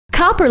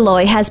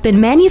Copperloy has been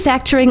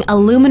manufacturing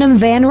aluminum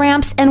van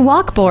ramps and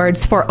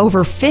walkboards for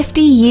over 50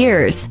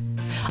 years.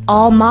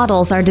 All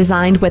models are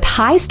designed with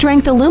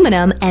high-strength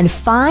aluminum and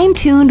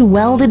fine-tuned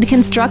welded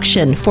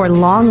construction for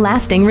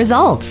long-lasting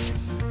results.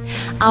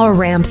 Our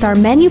ramps are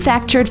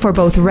manufactured for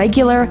both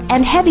regular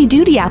and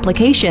heavy-duty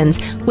applications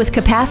with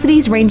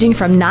capacities ranging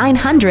from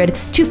 900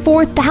 to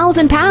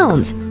 4,000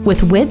 pounds,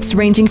 with widths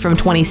ranging from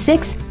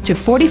 26 to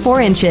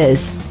 44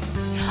 inches.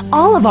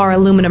 All of our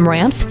aluminum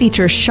ramps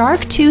feature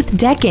shark-tooth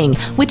decking,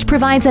 which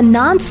provides a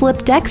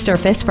non-slip deck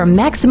surface for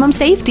maximum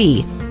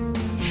safety.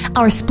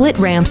 Our split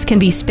ramps can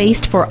be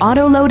spaced for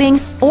auto-loading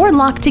or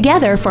locked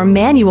together for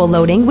manual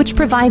loading, which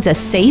provides a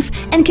safe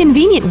and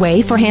convenient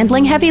way for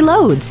handling heavy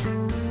loads.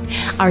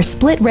 Our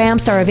split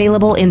ramps are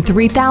available in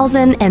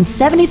 3,000 and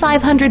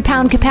 7,500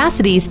 pound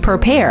capacities per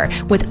pair,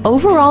 with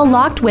overall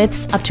locked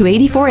widths up to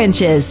 84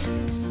 inches.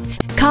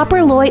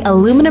 Copperloy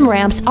aluminum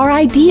ramps are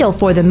ideal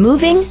for the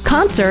moving,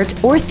 concert,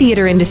 or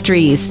theater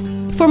industries.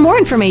 For more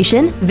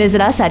information,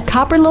 visit us at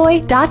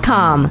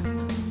copperloy.com.